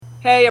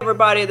Hey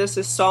everybody, this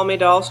is Salmi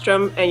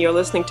Dahlstrom, and you're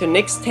listening to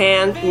Nick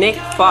Tan. Nick,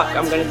 fuck,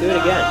 I'm gonna do it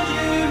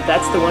again.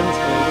 That's the one who's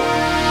gonna do it.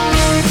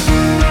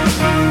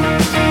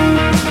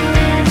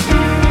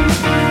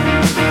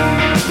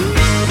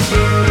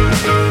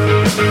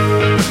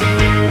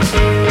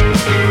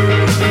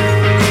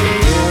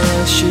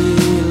 Yeah, she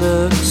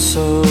looks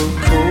so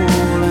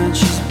cool and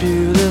she's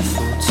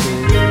beautiful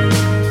too.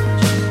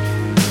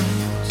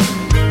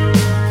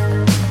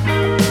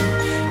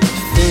 I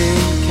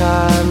think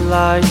I'd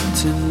like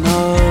to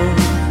know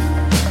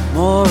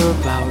more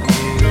about you.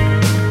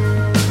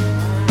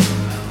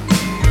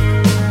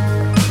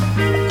 I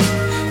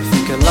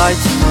think I'd like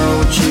to know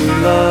what you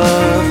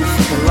love. I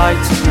think I'd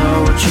like to know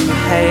what you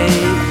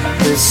hate.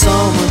 There's so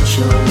much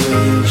I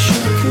wish I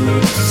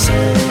could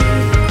say.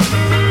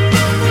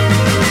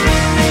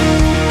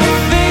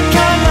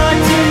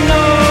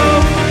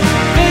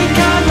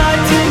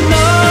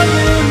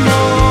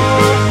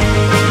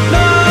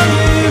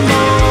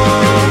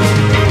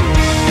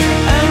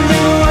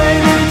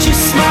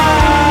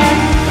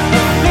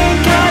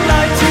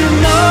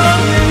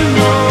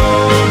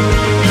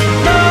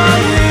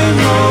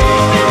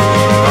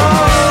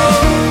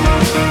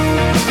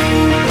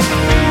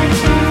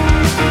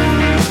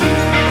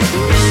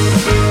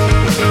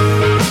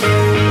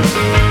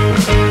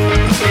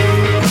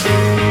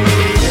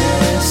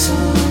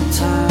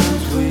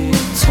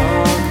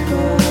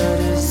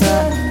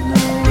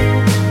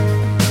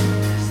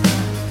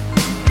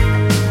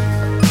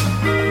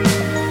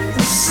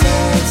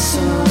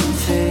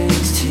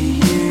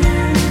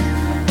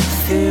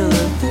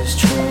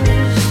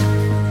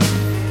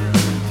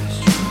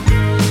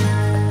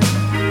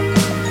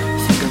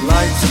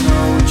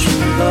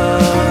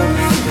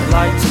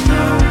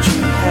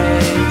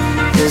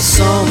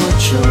 So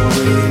much I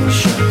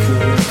wish I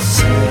could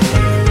say.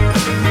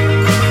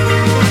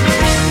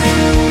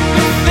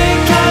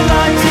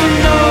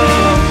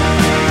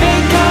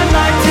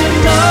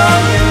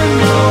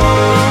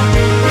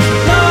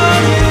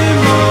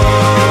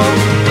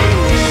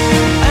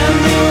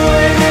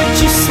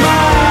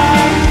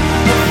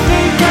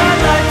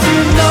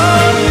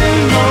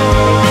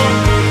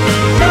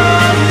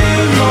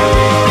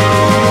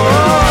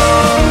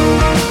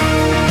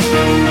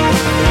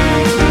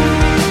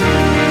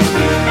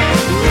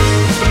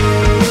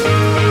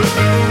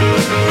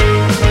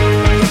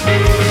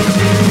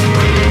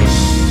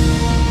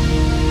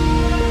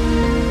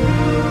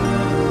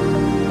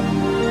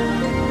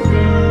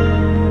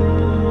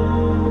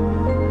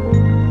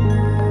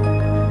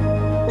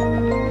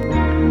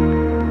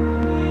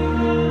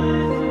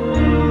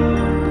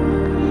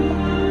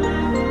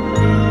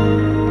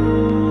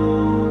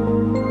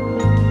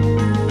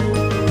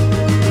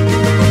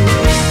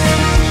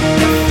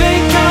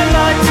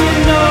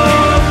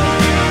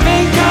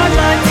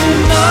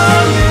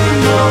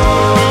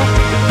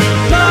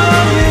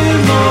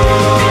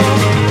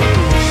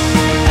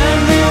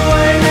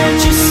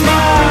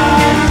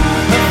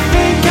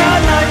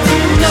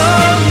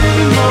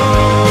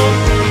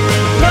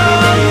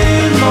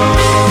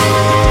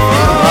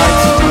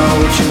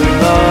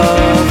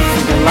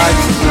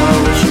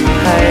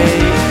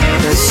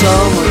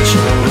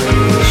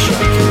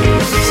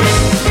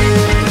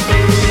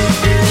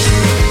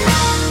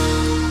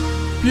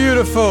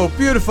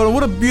 Beautiful.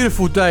 What a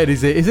beautiful day it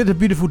is. Is it a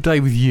beautiful day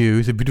with you?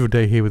 It's a beautiful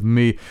day here with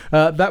me.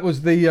 That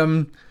was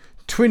the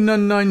Twin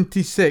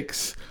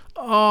 96.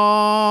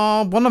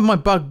 One of my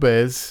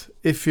bugbears,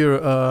 if you're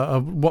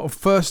a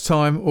first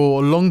time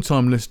or a long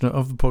time listener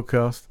of the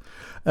podcast,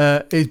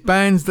 is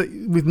bands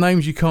with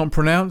names you can't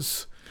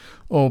pronounce,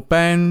 or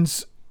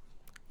bands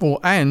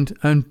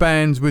and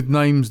bands with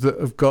names that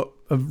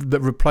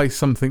that replace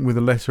something with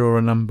a letter or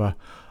a number.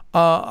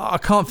 I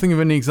can't think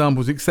of any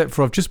examples except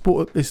for I've just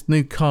bought this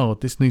new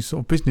card, this new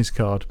sort of business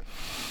card,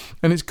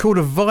 and it's called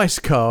a Vice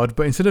card,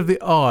 but instead of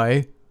the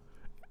I,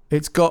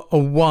 it's got a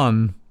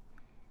 1,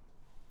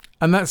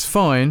 and that's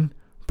fine,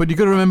 but you've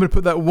got to remember to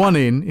put that 1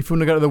 in if you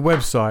want to go to the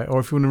website or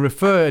if you want to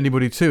refer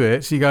anybody to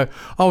it. So you go,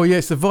 oh yeah,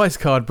 it's the Vice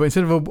card, but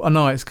instead of an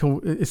I,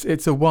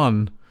 it's a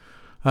 1.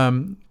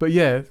 But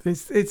yeah,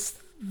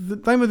 it's the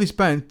name of this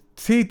band,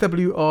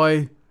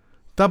 TWINNIN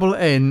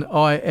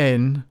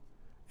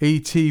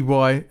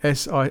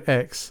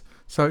ETYSIX.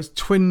 So it's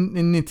Twin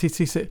in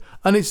the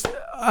and it's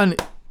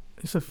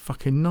a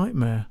fucking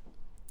nightmare.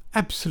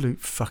 Absolute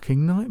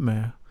fucking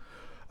nightmare.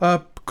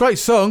 Great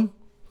song.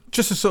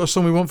 Just the sort of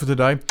song we want for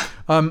today.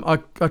 I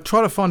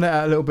try to find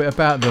out a little bit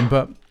about them,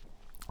 but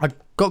I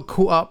got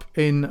caught up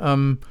in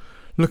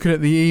looking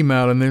at the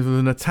email, and there was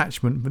an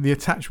attachment, but the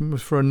attachment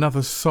was for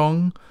another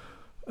song,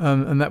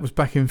 and that was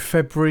back in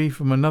February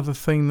from another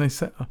thing they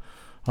said. I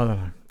don't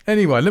know.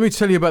 Anyway, let me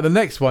tell you about the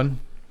next one.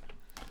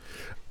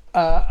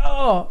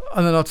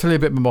 And then I'll tell you a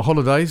bit about my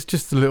holidays,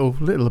 just a little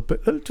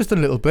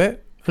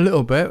bit,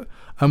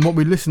 and what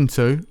we listened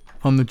to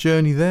on the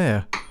journey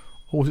there,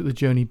 or was it the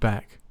journey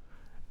back?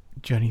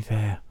 Journey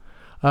there.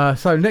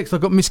 So next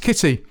I've got Miss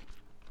Kitty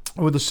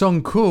with a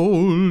song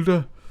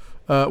called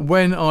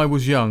When I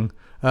Was Young,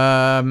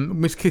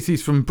 Miss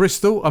Kitty's from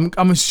Bristol.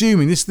 I'm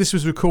assuming this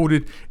was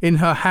recorded in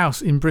her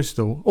house in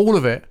Bristol. All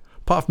of it,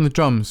 apart from the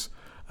drums.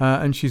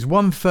 And she's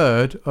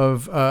 1/3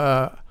 of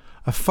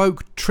a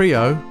folk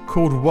trio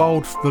called the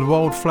Wild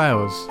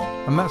Flowers.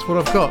 And that's what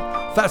I've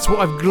got. That's what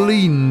I've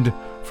gleaned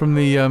from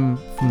the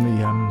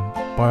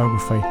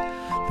biography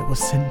that was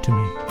sent to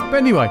me. But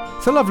anyway,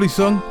 it's a lovely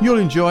song. You'll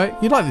enjoy it.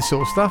 You like this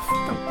sort of stuff.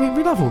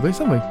 We love all this,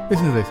 don't we?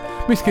 Listen to this.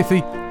 Miss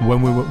Kitty,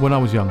 when I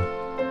was young.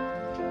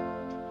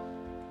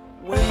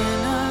 When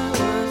I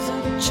was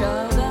a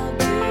child, I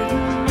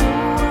didn't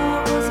know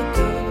I was a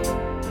girl.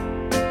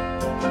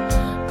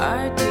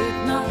 I did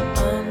not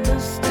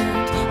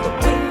understand the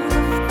weight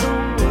of the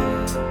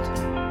world.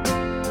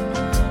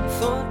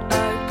 Thought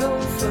I'd go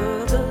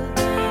further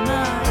than I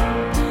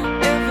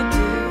ever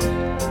did.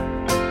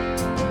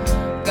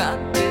 Got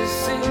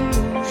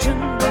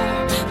disillusioned by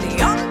the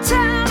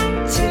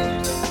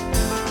untalented.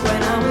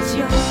 When I was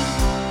young,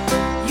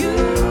 you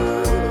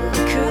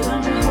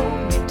couldn't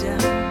hold me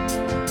down.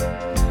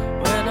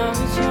 When I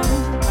was young,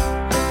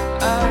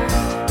 I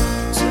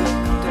took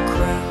the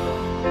crown.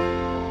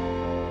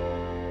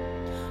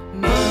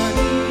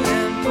 Money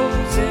and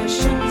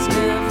possessions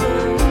never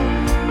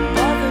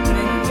bothered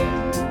me.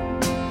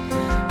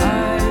 I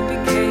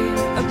became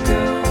a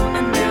girl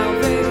and now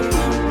they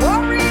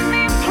worry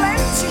me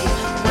plenty.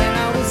 When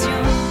I was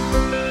young,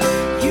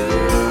 you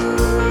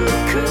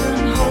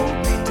couldn't hold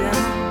me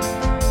down.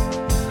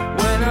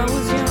 When I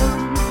was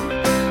young,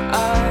 I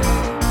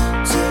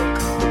took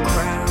the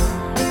crown.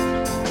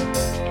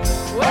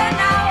 When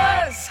I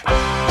was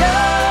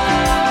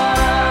young,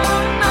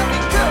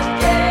 nothing could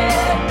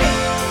get me.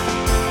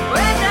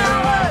 When I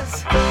was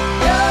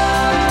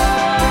young,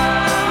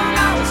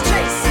 I was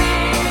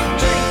chasing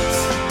dreams.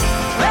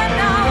 When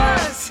I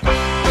was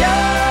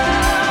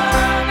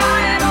young, I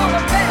had all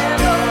the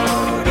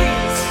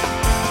melodies.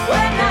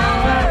 When I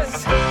was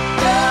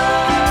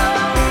young,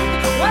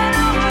 when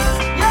I was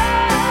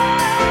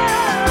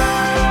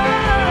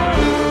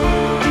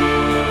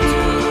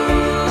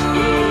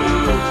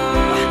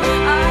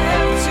I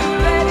have to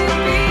let it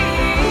be.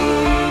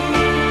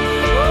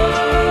 Oh,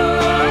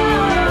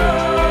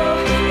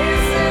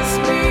 is this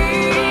me?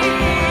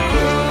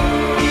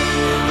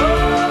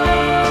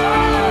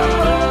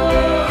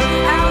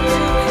 How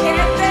to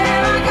get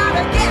there? I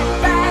gotta get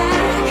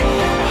back.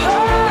 I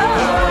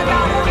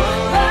gotta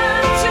learn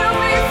to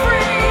be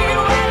free.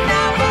 When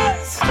I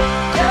was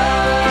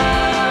young,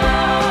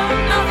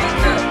 nothing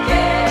could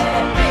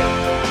get me.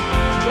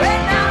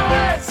 When I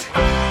was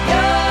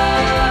young,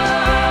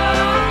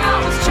 I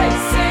was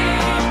chasing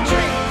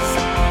dreams.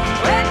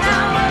 When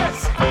I was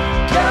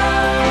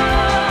young,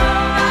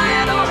 I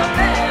had all the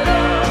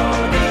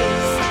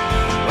melodies.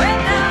 When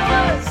I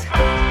was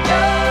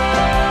young,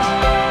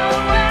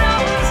 when I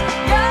was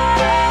young,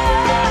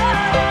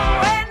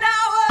 when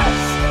I was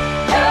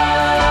young,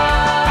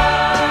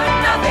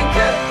 nothing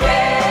could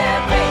get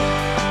me.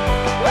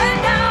 When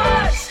I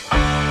was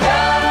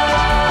young,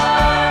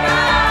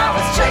 I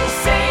was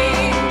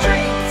chasing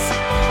dreams.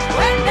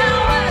 When I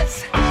was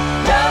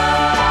young,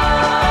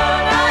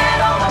 I had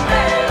all the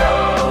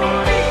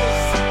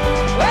melodies.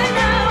 When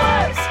I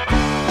was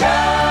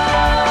young,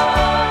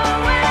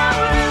 when I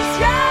was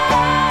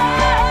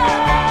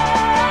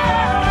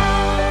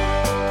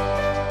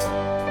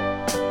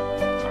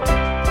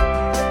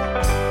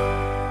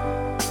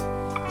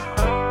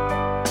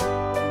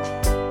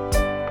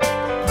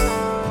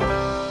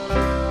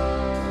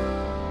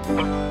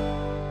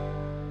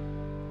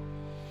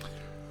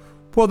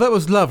Well, that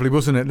was lovely,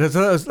 wasn't it?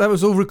 That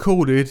was all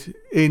recorded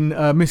in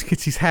Miss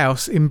Kitty's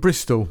house in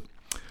Bristol.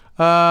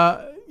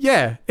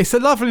 Yeah, it's a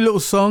lovely little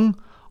song.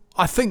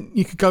 I think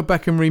you could go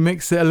back and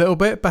remix it a little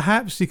bit,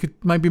 perhaps. You could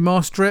maybe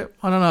master it.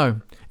 I don't know.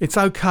 It's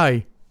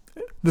okay.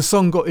 The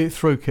song got it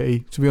through,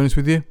 Kitty, to be honest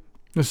with you.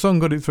 The song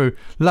got it through.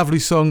 Lovely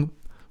song,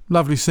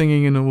 lovely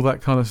singing and all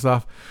that kind of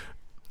stuff.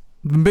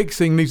 The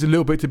mixing leaves a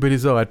little bit to be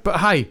desired.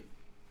 But hey,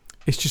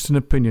 it's just an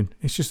opinion.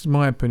 It's just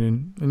my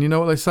opinion. And you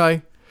know what they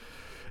say?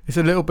 It's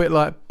a little bit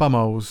like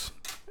bumholes.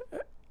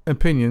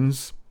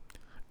 Opinions.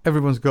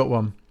 Everyone's got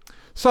one.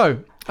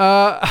 So,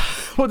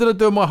 what did I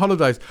do on my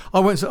holidays? I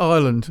went to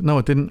Ireland. No,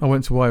 I didn't. I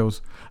went to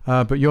Wales.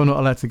 But you're not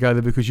allowed to go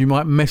there because you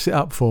might mess it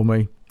up for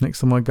me next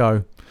time I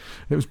go.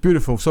 It was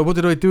beautiful. So what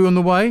did I do on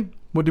the way?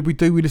 What did we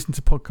do? We listened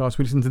to podcasts.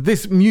 We listened to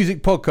this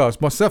music podcast.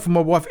 Myself and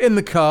my wife in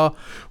the car.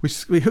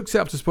 We hooked it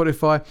up to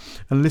Spotify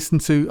and listened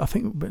to, I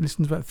think,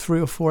 listened to about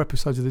 3 or 4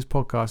 episodes of this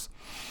podcast.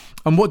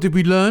 And what did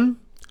we learn?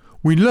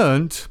 We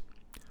learned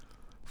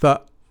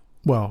that,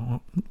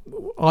 well,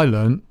 I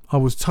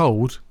was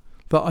told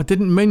that I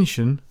didn't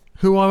mention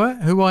who I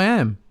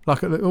am.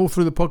 Like all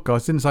through the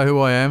podcast, didn't say who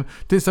I am,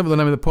 didn't say what the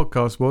name of the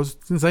podcast was,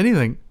 didn't say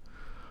anything.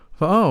 I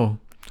thought,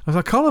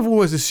 I kind of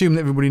always assume that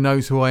everybody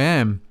knows who I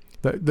am,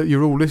 that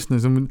you're all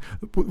listeners, and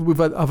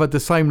I've had the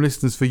same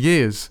listeners for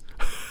years.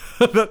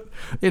 That,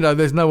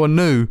 there's no one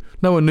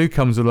new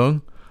comes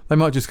along. They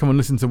might just come and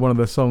listen to one of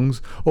their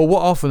songs. Or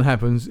what often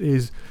happens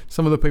is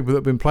some of the people that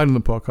have been played on the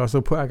podcast,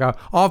 they'll put out, go,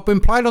 I've been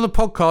played on the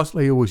podcast.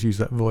 They always use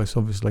that voice,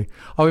 obviously.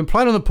 I've been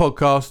played on the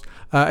podcast.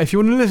 If you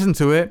want to listen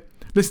to it,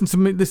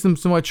 listen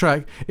to my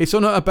track. It's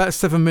on at about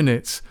 7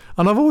 minutes.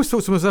 And I've always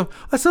thought to myself,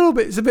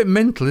 it's a bit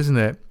mental, isn't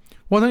it?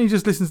 Why don't you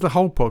just listen to the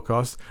whole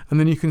podcast and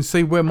then you can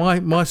see where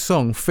my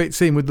song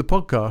fits in with the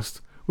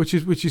podcast, which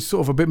is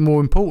sort of a bit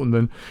more important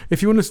than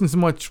if you want to listen to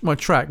my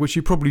track, which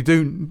you probably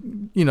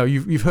do,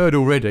 you've heard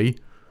already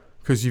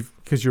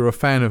because you're a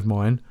fan of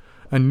mine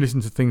and you listen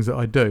to things that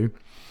I do.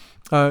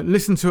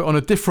 Listen to it on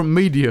a different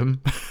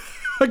medium.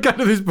 Go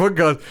to this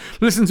podcast,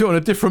 listen to it on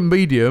a different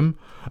medium,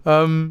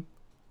 and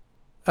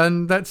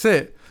that's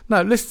it.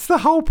 No, listen to the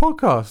whole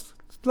podcast.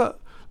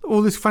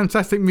 All this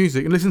fantastic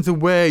music, and listen to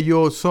where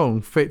your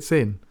song fits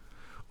in,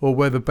 or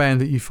where the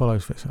band that you follow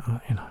fits in. I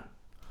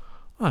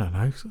don't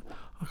know.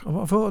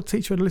 I thought I'd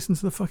teach you how to listen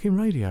to the fucking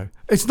radio.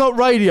 It's not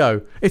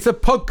radio. It's a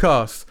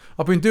podcast.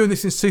 I've been doing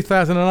this since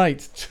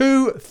 2008.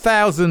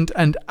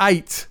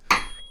 2008.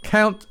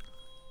 Count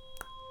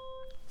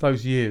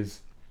those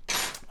years.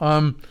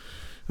 And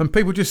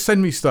people just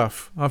send me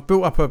stuff. I've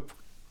built up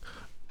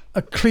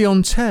a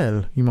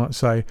clientele, you might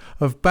say,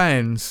 of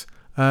bands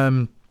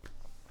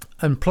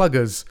and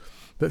pluggers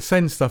that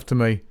send stuff to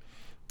me.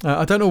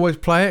 I don't always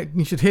play it.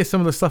 You should hear some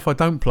of the stuff I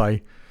don't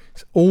play.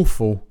 It's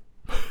awful.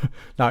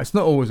 No, it's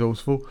not always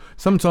awful.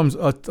 Sometimes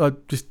I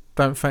just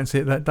don't fancy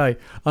it that day.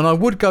 And I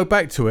would go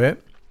back to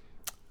it.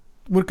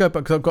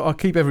 Because I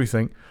keep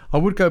everything. I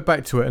would go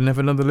back to it and have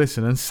another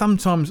listen. And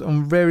sometimes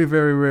on very,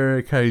 very rare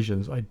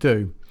occasions I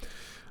do.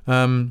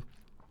 But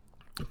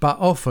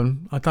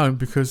often I don't,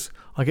 because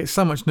I get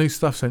so much new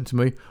stuff sent to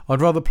me.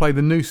 I'd rather play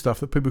the new stuff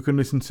that people can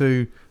listen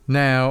to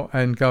now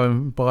and go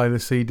and buy the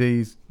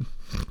CDs.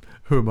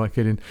 Who am I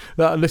kidding?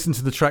 Listen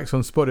to the tracks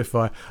on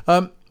Spotify.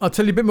 I'll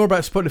tell you a bit more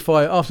about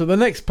Spotify after the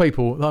next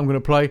people that I'm going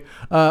to play.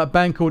 A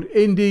band called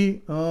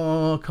Indie...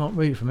 Oh, I can't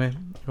read it from here.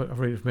 I'll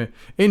read it from here.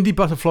 Indie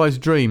Butterfly's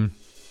Dream.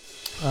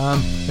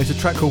 There's a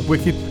track called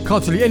Wicked.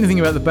 Can't tell you anything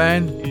about the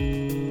band.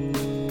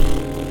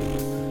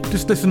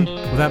 Just listen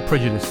without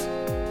prejudice.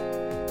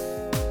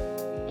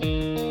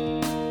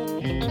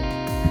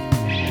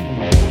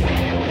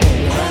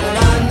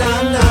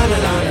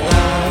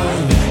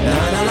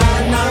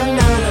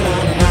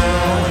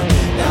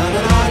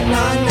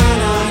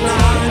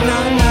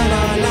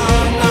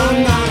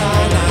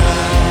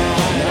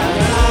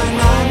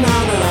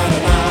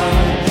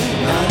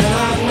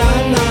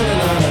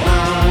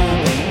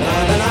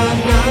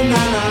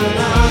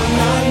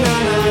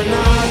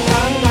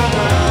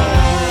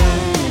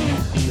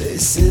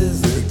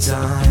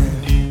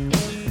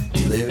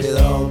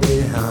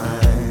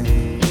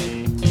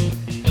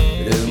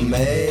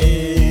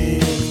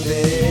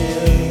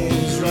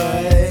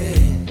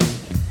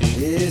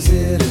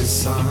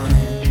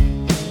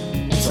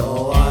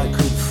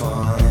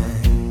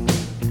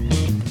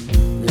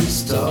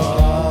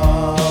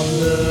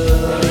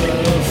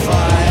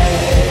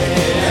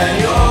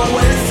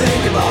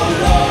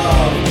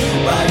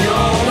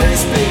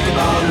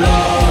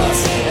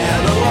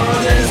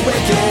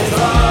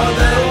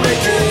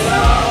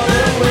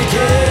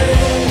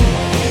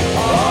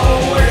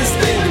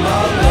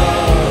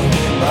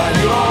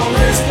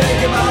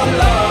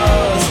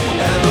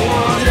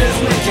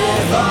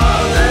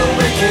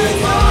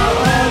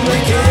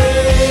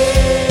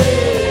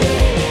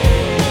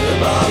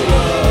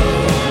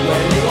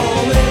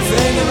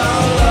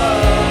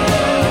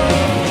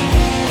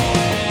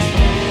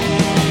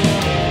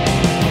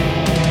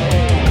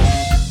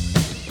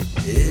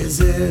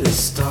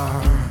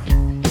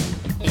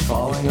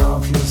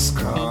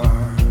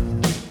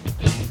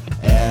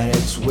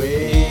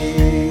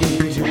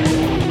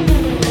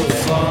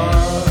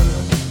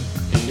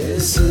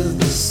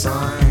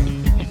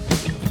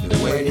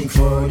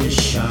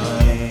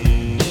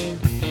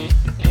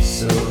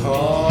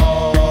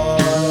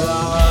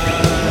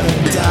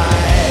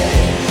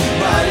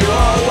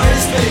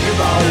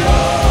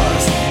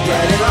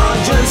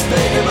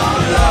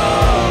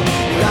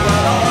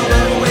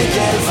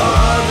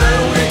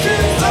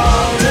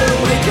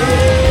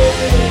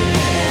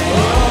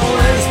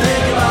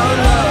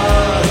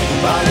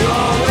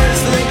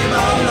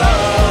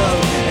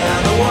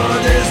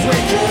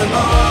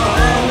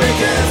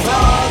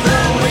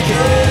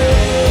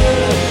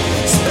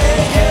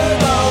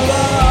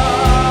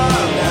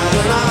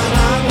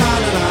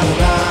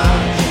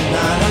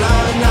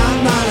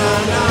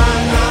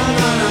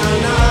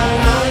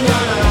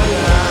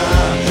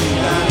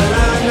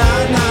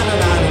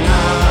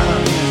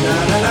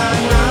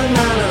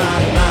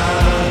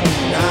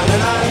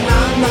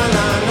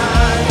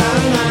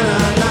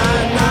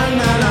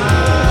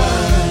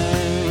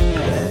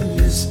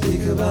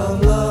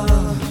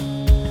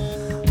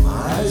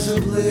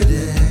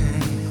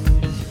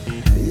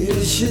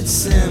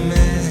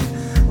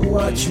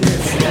 Watch me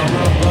from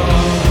above.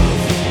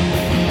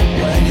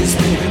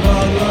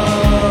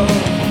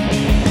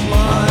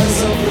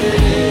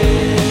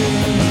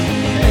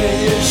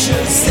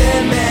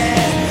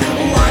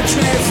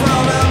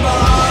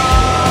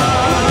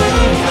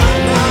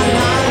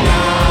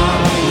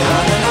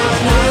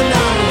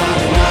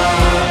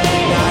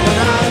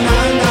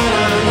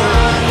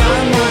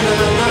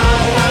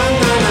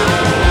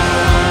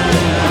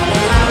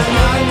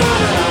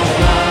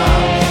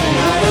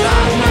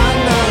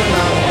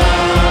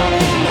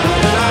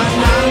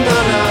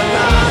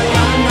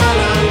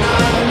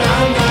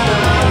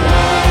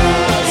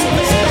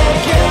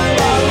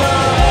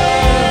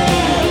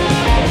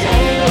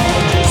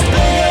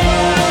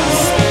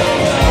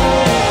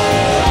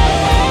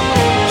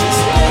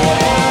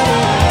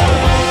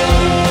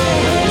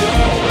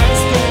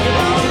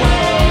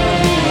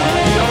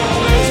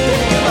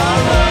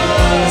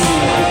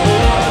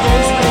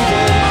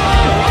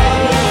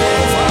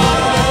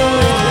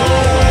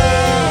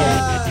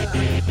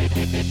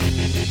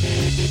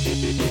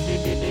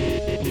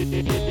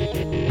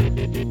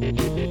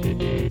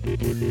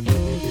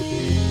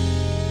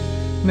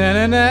 Na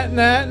na na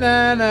na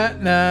na na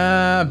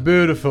na.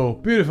 Beautiful,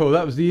 beautiful.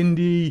 That was the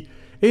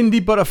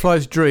indie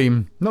butterfly's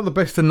dream. Not the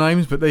best of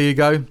names, but there you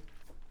go.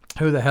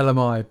 Who the hell am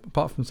I?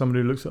 Apart from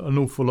somebody who looks at an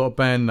awful lot of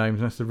band names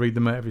and has to read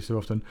them out every so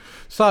often.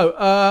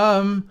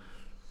 So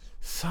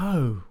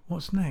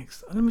what's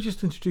next? Let me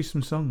just introduce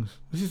some songs.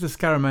 This is the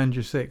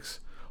Scaramanga 6,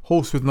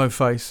 Horse with No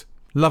Face.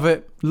 Love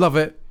it, love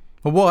it.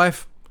 My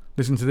wife,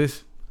 listen to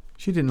this.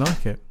 She didn't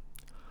like it.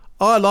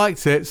 I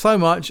liked it so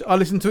much I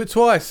listened to it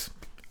twice.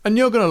 And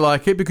you're going to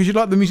like it because you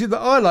like the music that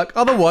I like.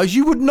 Otherwise,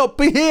 you would not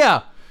be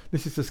here.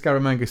 This is the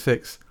Scaramanga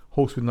 6,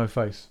 Horse with No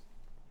Face.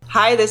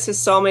 Hi, this is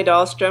Salme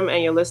Dahlstrom,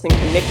 and you're listening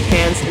to Nick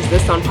Tan's Is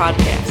This On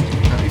podcast.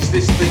 Now, is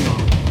this thing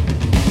on?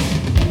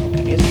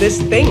 Is this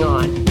thing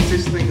on? Is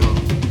this thing on?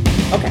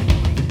 Okay.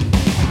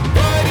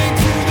 Riding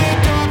through the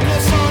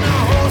darkness on a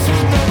horse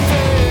with no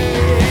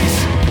face.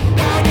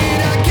 How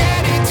did I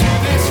get into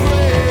this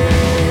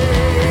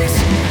race?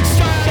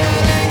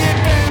 Straddling it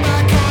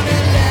bareback on a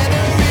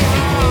ladder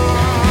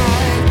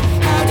behind.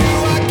 How do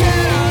I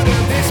get out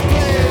of this place?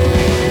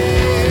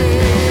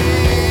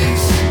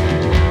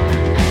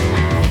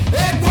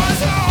 It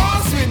was a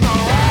horse with no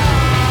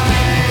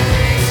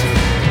eyes.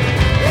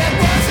 It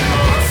was a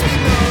horse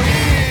with no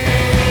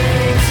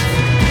ears.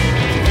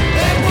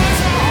 It was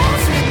a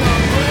horse with no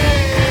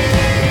brain.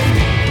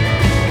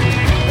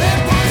 It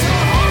was a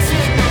horse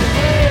with no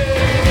brain.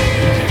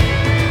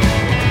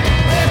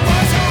 It was a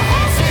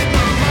horse with no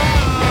mind.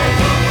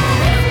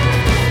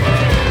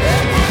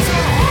 It was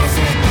a horse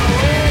with no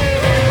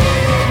wings.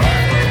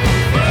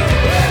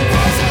 It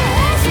was a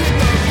horse with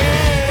no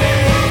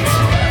legs.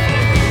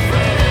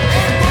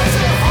 It was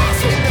a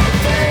horse with no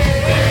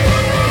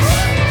face.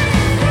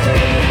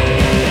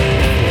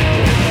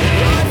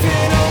 Life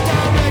in all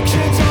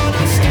directions on a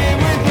steer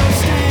with no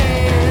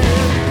steer.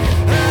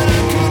 An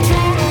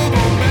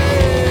uncontrollable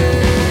man.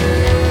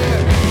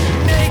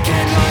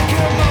 Naked like a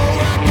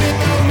mole-rat with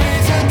no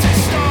reason to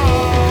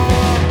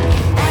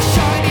stop. A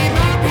shiny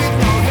map with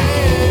no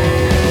hair.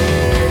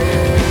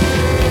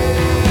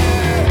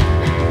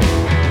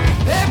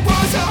 It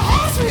was a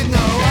horse with no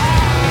eyes.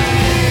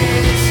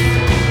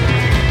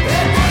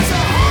 It was a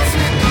horse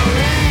with no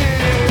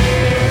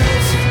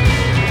ears.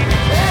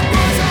 It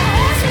was a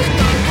horse with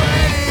no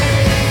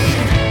brain.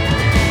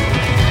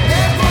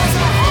 It was a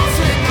horse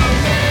with no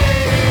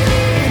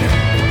mane.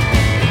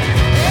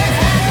 It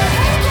had a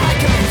head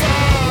like a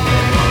thumb.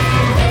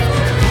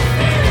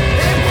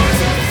 It was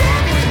a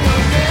thumb with no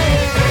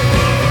nail.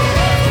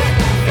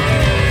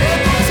 It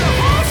was a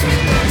horse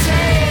with no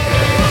tail.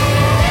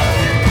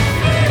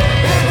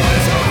 It was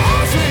a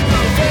horse with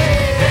no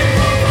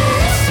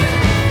face.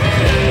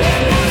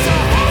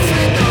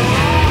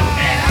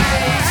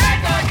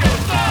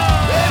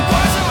 It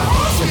was a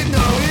horse with no eyes. It was a horse with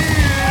no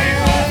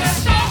ears.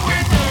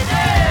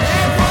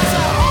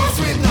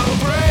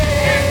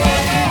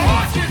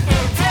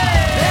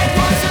 It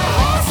was a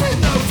horse with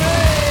no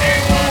brain.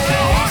 It was a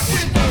horse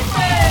with no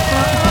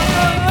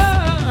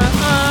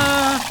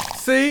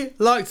face. See,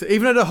 liked it.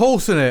 Even had a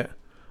horse in it.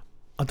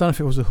 I don't know if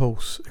it was a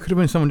horse. It could have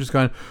been someone just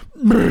going.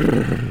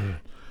 "Brrr."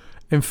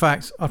 In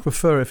fact, I'd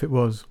prefer it if it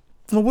was.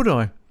 Or would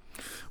I?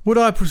 Would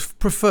I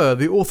prefer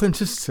the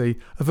authenticity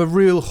of a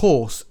real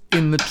horse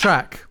in the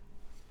track?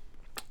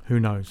 Who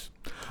knows?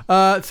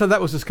 So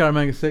that was the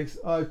Scaramanga 6.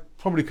 I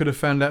probably could have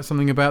found out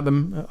something about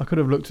them. I could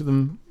have looked at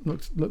them,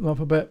 looked them up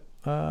a bit.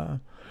 I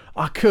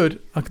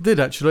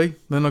did actually.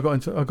 Then I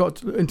got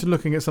into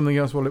looking at something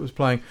else while it was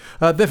playing.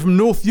 They're from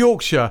North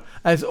Yorkshire,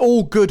 as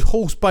all good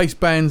horse-based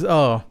bands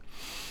are.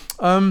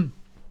 So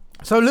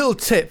a little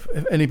tip,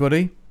 if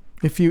anybody,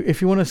 if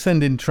you want to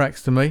send in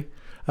tracks to me,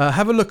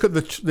 have a look at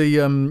the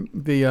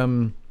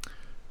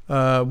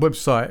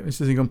website.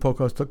 This is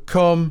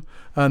thingonpodcast.com,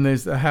 and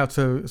there's how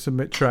to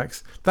submit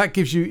tracks. That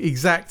gives you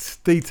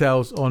exact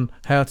details on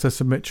how to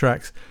submit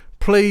tracks.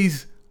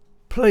 Please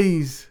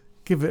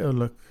give it a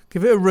look.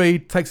 Give it a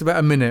read. Takes about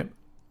a minute,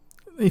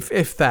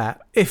 if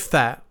that. It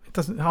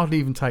doesn't hardly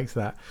even takes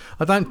that.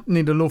 I don't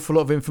need an awful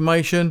lot of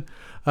information.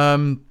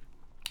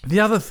 The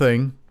other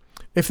thing,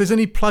 if there's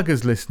any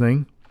pluggers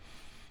listening,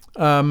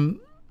 or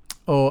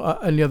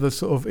any other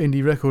sort of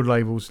indie record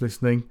labels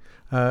listening,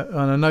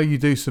 and I know you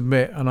do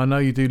submit, and I know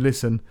you do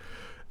listen,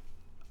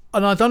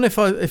 and I don't know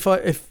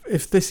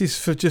if this is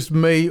for just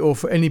me or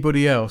for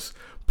anybody else.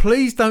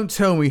 Please don't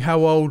tell me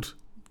how old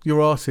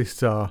your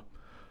artists are.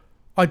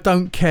 I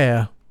don't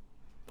care.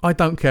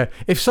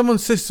 If someone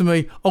says to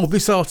me, "Oh,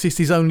 this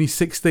artist is only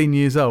 16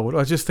 years old,"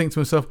 I just think to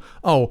myself,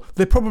 "Oh,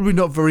 they're probably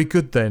not very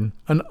good then,"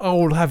 and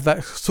I'll have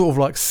that sort of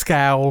like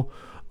scowl.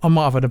 I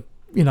might have had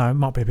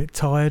might be a bit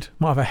tired,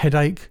 might have a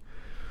headache,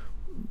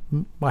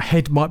 my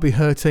head might be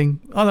hurting.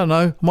 I don't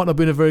know. I might not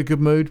be in a very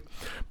good mood,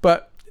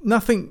 but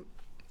nothing.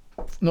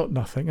 I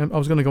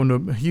was going to go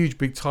into a huge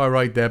big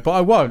tirade there, but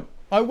I won't.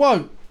 I've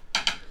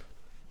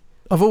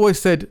always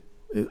said,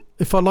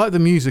 if I like the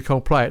music, I'll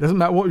play it. Doesn't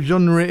matter what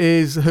genre it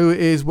is, who it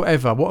is,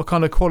 whatever, what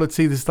kind of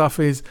quality the stuff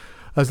is.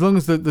 As long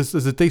as there's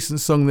a decent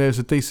song, there's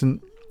a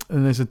decent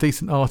and there's a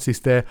decent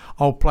artist there,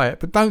 I'll play it.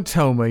 But don't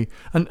tell me.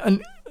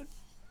 And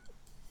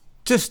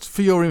just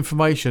for your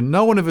information,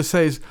 no one ever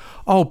says,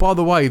 oh, by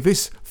the way,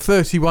 this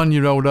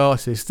 31-year-old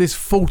artist, this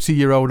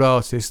 40-year-old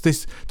artist,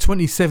 this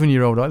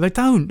 27-year-old artist,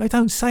 they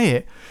don't say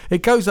it.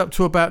 It goes up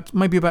to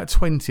maybe about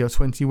 20 or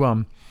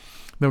 21.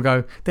 They'll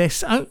go,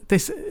 it's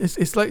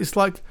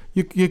like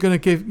you're gonna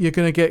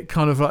get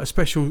kind of like a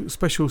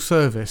special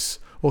service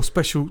or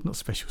not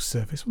special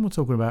service. What am I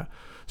talking about?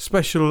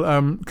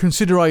 Special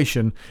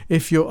consideration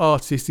if your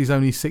artist is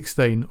only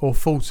 16 or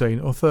 14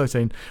 or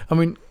 13. I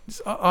mean,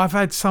 I've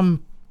had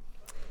some.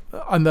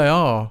 And they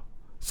are.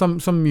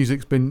 Some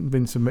music's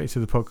been submitted to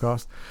the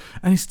podcast,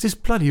 and it's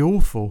just bloody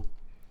awful.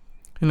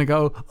 And they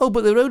go, oh,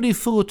 but they're only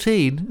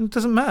 14. It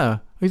doesn't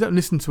matter. You don't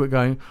listen to it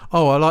going,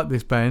 oh, I like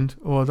this band,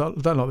 or I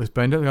don't like this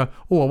band. Don't go,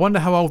 oh, I wonder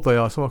how old they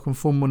are so I can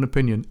form an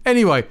opinion.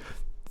 Anyway,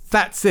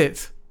 that's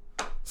it.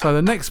 So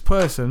the next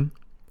person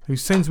who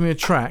sends me a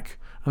track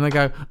and they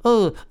go,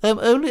 oh, I'm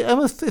a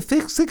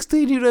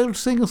 16-year-old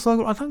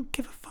singer-songwriter. I don't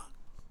give a fuck.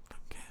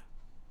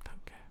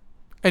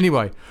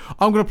 Anyway,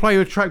 I'm going to play you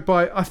a track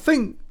by, I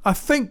think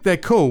they're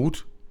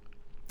called,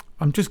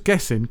 I'm just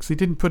guessing because he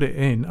didn't put it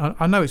in.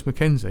 I know it's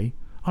Mackenzie.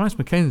 I know it's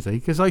Mackenzie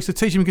because I used to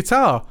teach him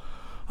guitar.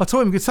 I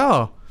taught him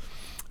guitar.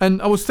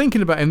 And I was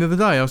thinking about him the other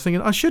day. I was thinking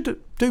I should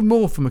do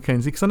more for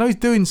Mackenzie because I know he's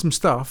doing some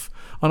stuff.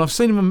 And I've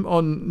seen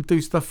him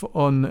do stuff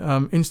on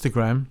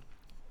Instagram.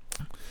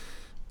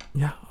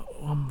 Yeah.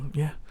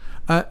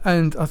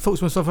 And I thought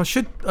to myself, I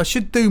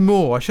should do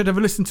more. I should have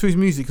a listen to his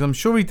music because I'm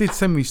sure he did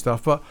send me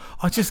stuff, but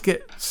I just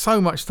get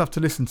so much stuff to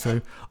listen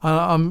to.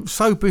 I'm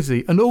so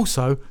busy and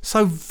also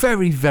so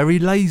very, very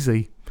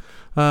lazy.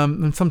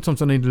 And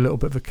sometimes I need a little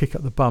bit of a kick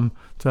up the bum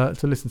to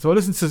listen. So I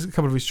listened to a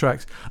couple of his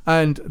tracks,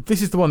 and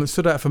this is the one that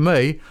stood out for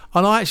me.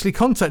 And I actually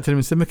contacted him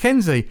and said,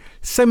 Mackenzie,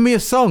 send me a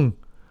song.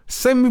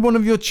 Send me one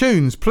of your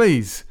tunes,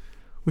 please.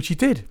 Which he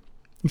did.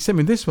 He sent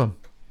me this one.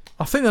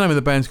 I think the name of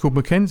the band's called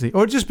Mackenzie.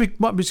 Or it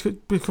might be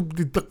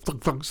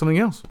something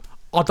else.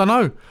 I don't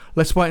know.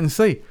 Let's wait and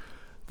see.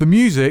 The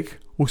music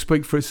will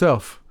speak for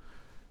itself.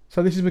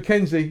 So this is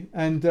Mackenzie,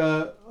 and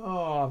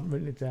I've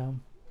written it down.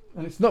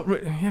 And it's not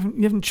written.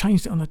 You haven't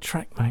changed it on the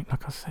track, mate,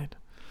 like I said.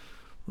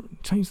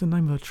 Change the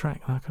name of the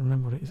track, and I can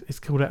remember what it is. It's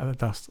called Out of the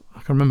Dust. I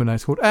can remember now.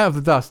 It's called Out of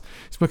the Dust.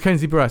 It's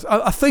Mackenzie Barras.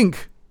 I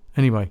think.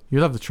 Anyway, you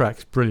love the track.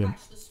 It's brilliant.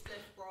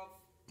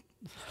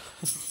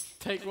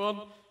 Take one.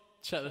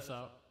 Check this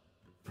out.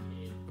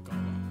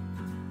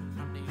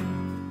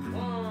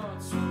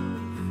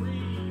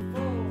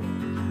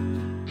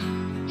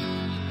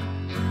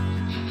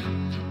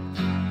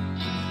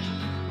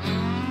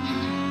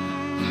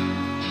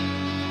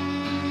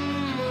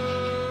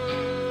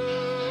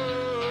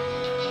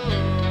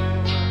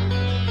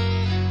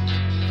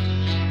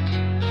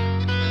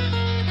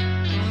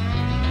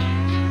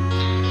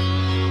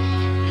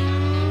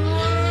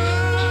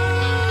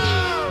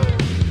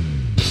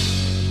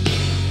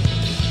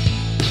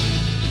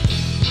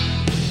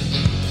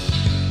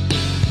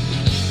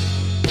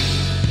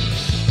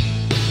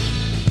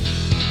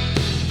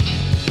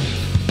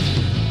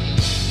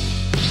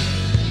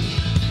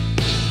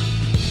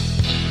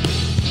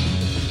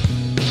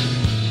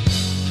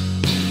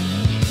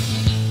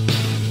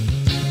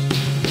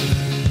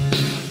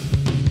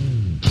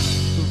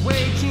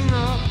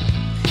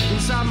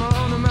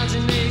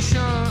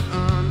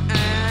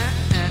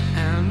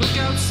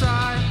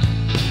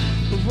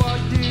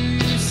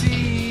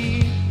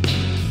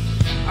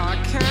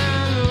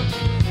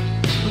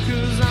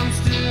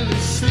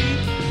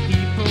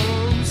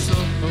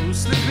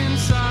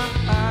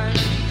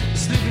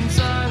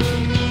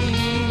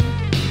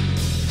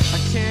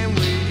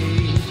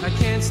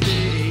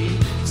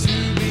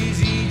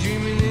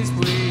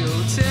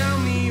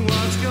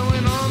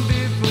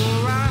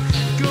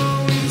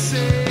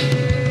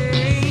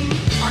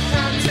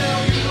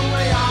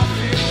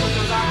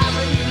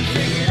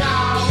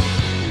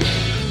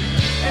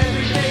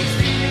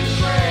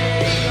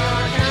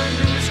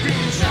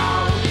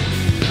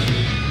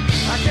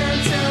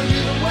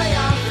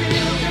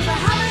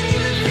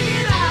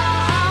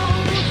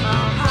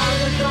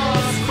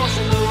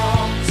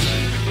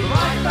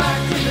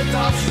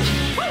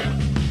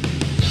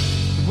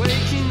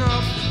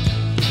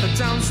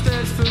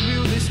 Downstairs for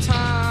real this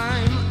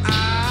time.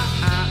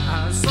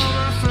 I saw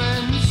my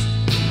friends,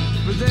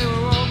 but they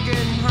were all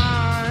getting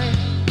high.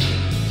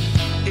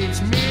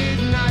 It's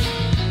midnight,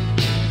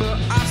 but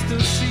I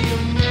still see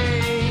your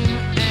name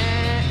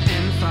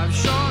and 5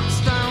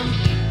 shots down,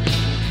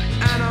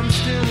 and I'm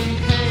still in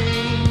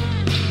pain.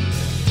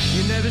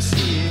 You never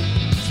see it,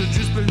 so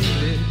just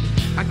believe it.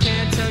 I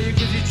can't tell you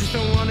 'cause you just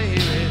don't wanna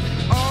hear it.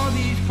 All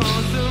these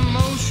constant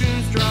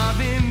emotions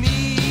driving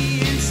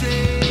me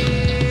insane.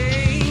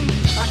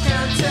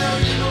 Tell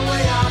you the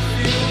way I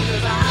feel,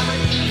 'cause I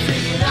haven't even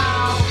figured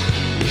out.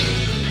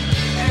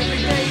 Every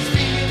day's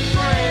being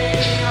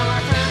free, all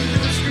I can do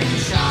is scream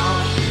and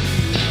shout.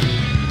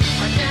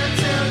 I can't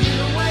tell you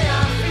the way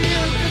I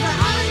feel, 'cause I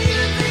haven't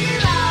even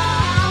figured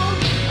out.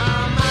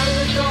 I'm out of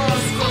the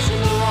dust,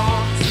 crossing the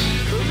rocks,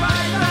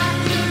 right back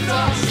to the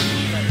dust.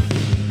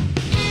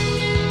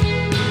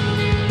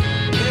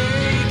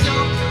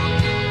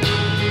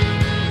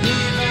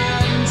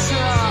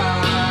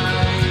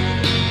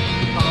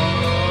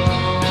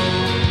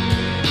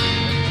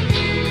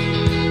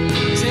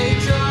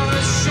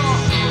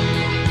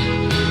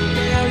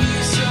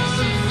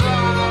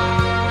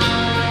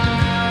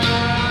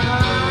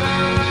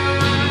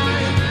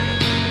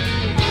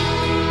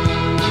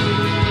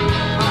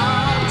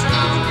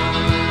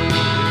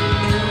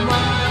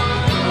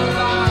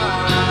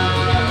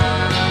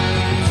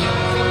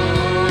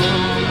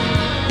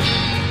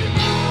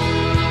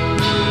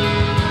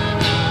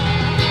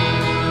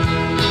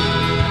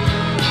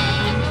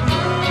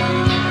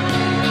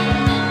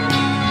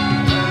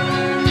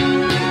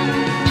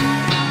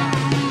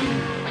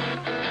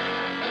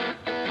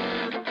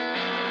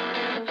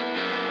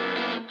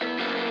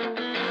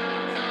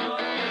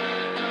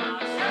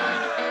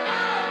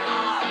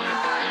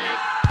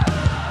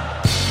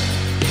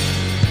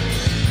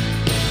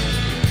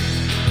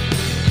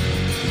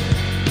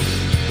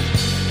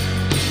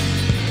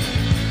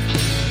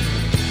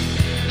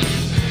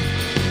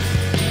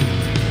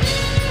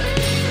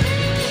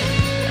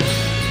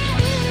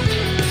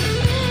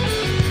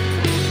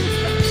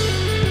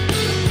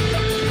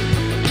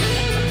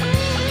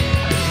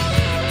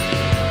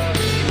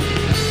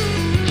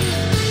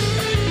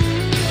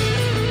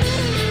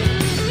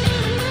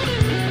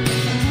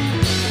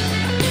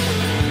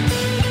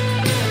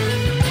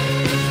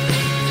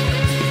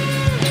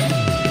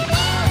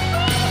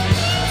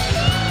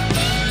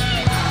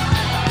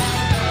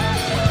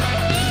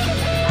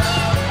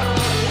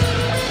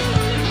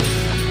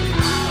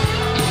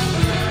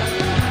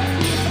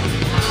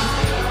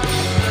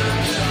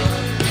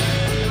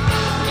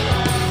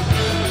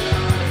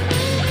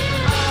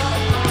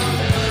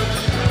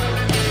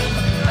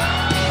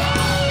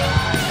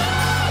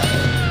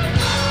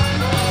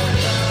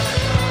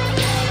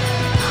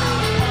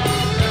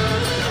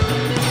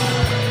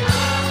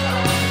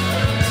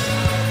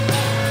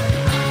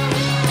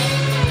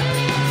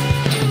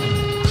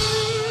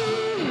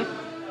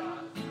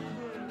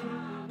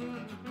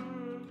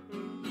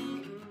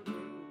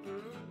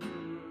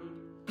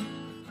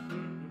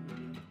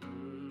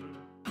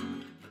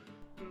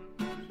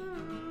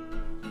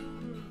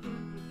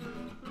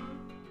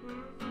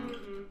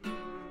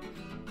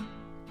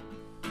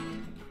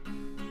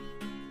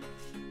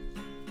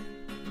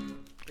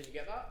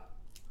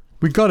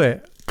 We got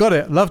it.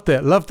 Loved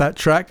it. Loved that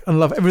track and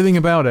love everything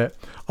about it.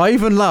 I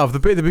even love the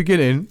bit at the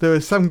beginning. There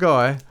was some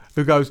guy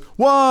who goes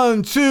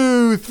 1,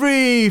 2,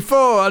 3,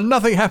 4, and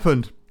nothing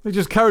happened. It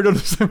just carried on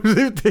the same as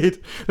it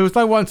did. There was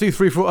no 1, 2,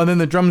 3, 4, and then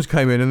the drums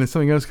came in, and then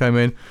something else came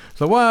in.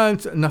 So 1,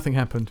 2, nothing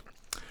happened.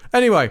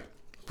 Anyway,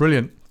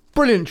 brilliant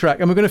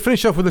track, and we're going to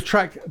finish off with a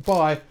track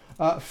by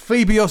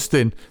Phoebe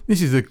Austin.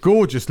 This is a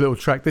gorgeous little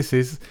track.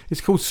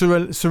 It's called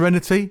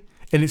Serenity,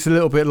 and it's a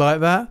little bit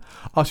like that.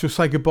 I shall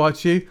say goodbye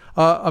to you.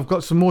 I've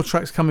got some more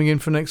tracks coming in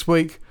for next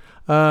week.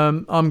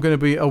 I'm going to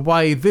be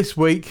away this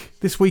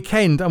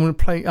weekend. I'm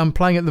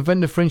playing at the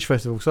Ventnor Fringe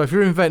Festival. So if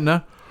you're in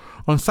Ventnor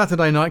on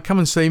Saturday night, come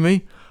and see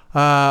me.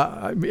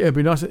 It'd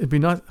be nice.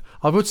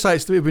 I would say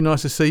it'd be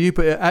nice to see you,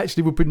 but it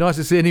actually would be nice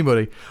to see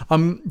anybody.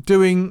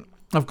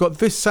 I've got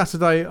this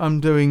Saturday. I'm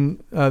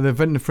doing the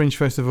Ventnor Fringe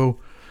Festival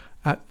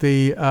at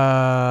the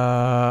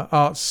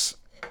Arts.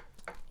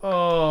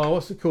 Oh,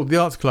 what's it called? The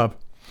Arts Club.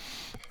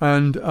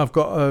 And I've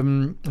got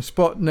a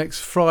spot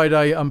next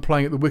Friday. I'm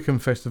playing at the Wickham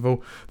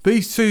Festival.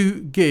 These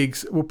 2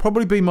 gigs will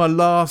probably be my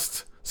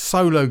last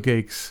solo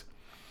gigs.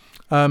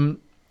 I'm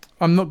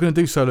not going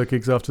to do solo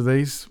gigs after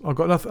these. I've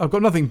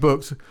got nothing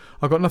booked.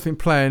 I've got nothing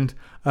planned.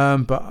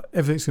 But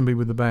everything's going to be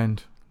with the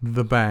band.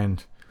 The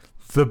band.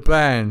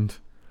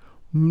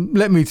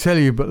 Let me tell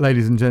you, but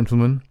ladies and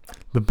gentlemen,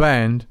 the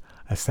band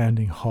are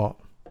sounding hot.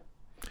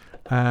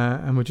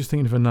 And we're just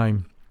thinking of a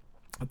name.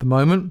 At the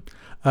moment,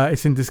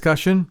 it's in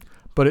discussion.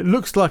 But it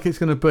looks like it's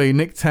going to be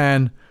Nick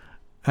Tan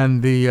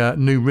and the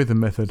New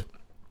Rhythm Method.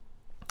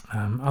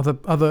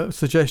 Other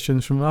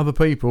suggestions from other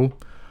people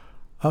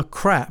are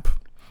crap.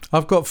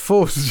 I've got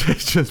 4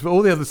 suggestions, but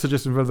all the other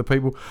suggestions from other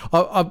people.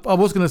 I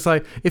was going to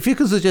say, if you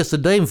can suggest a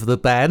name for the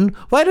band,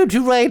 why don't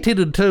you write it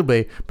and tell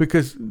me?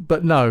 Because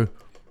they'll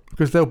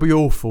be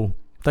awful.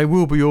 They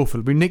will be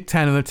awful. It'll be Nick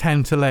Tan and the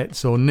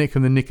Tantalettes, or Nick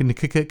and the Nick and the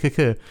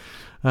K.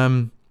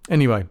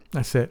 Anyway,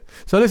 that's it.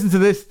 So listen to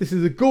this. This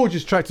is a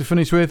gorgeous track to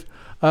finish with.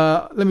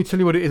 Let me tell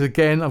you what it is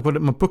again. I've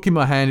got my book in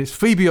my hand. It's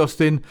Phoebe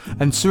Austin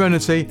and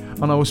Serenity,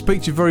 and I will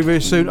speak to you very,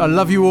 very soon. I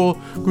love you all.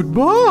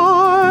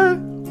 Goodbye.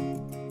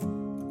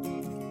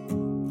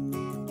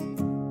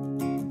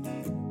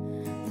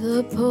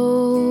 The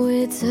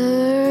poets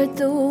heard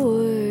the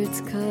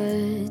words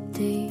cut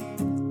deep.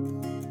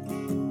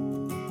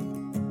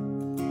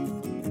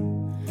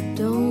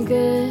 Don't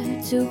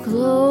get too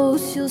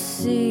close, you'll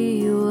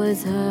see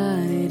what's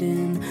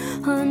hiding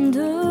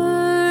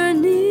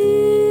underneath.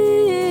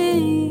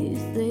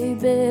 They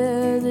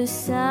bear the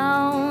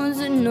sounds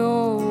that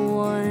no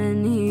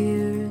one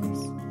hears.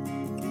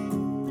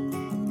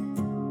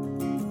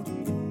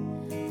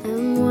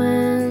 And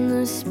when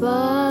the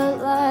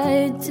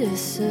spotlight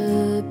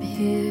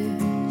disappears,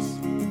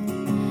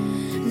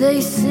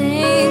 they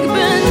sink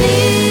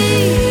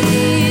beneath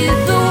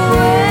the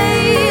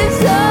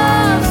waves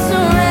of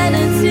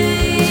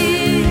serenity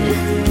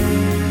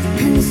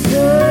and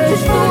search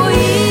for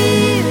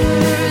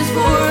years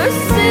for a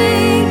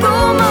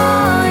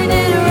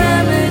single-minded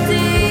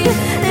remedy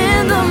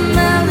in the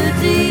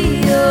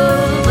melody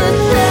of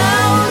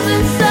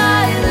 1,000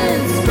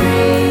 silent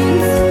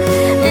screams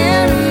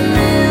and a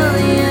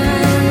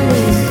million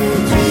wasted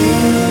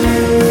dreams.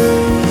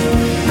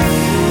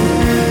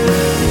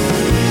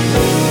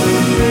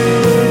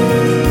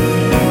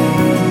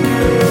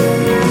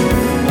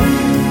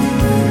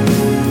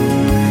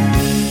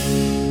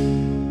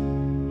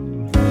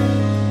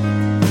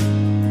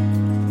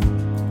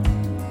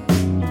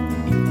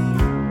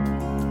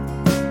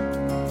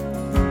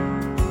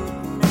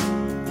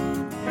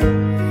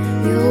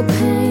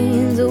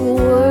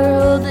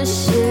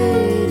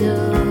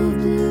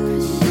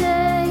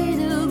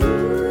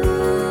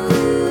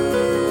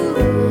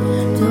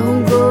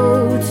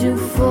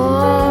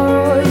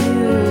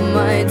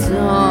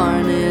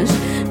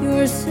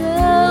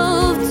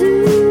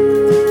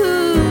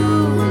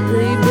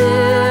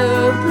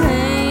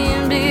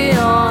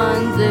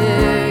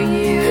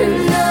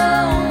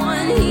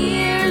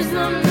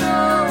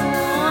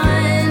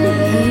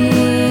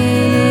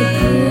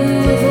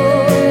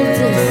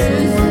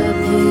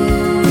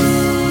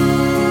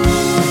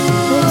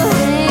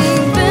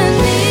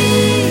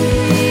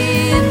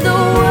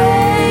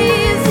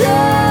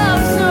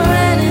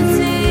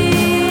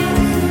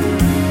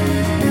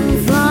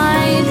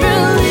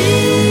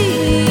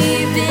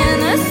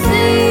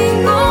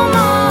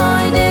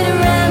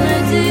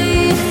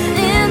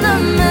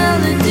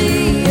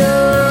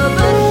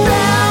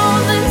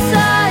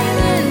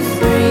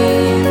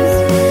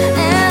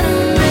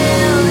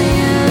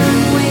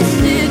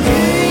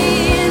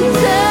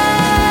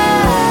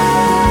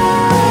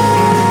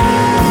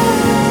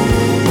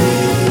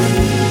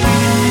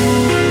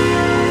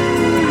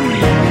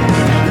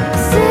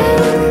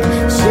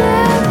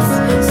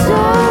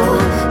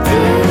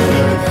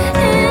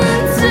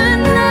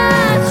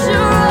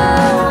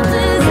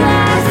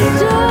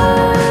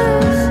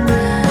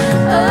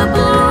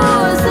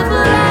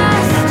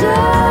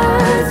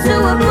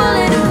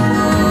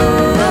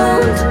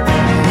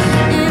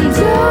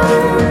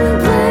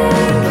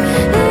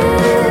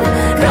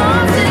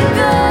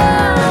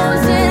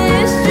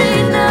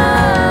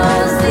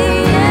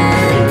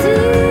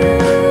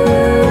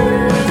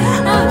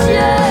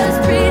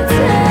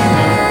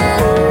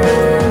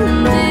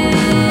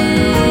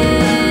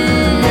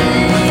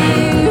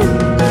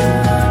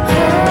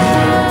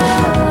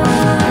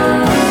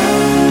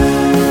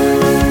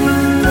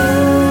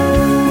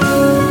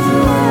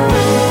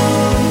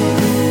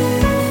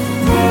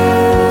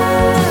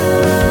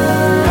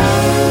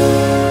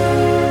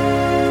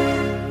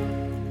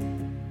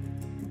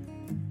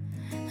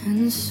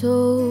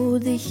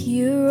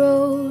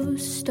 hero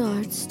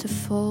starts to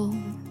fall.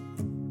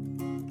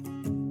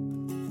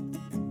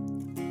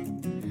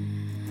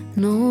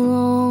 No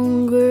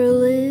longer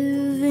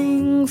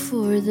living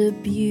for the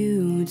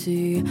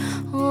beauty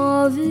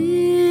of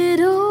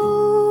it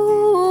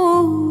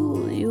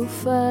all. You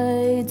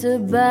fight a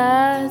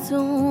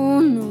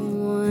battle no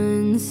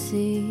one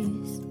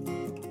sees.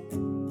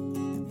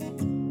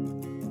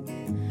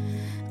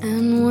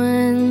 And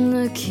when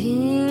the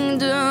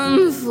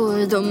kingdom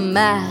for the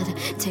mad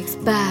takes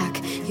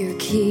back your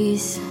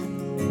keys,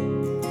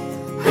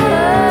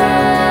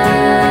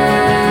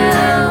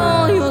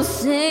 oh, you'll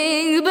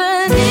sing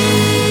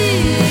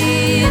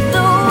beneath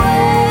the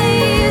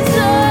waves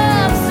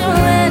of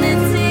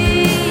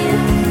serenity.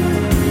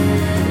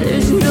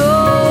 There's no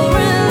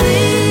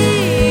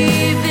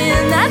relief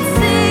in that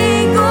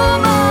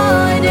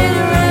single-minded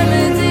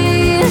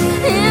remedy,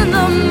 in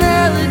the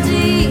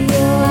melody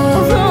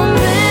of a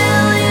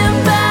million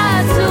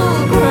battle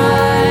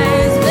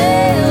cries,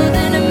 veiled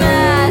in a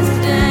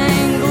masked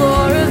and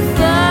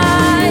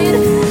glorified.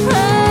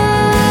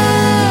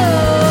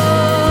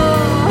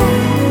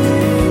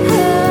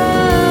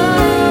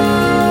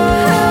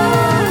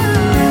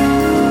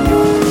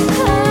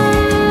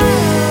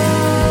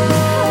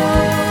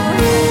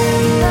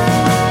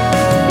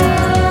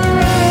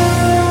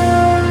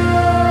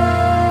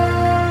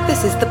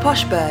 This is The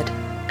Posh Bird,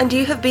 and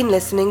you have been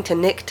listening to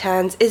Nick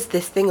Tan's Is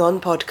This Thing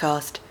On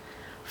podcast.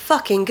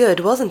 Fucking good,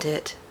 wasn't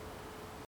it?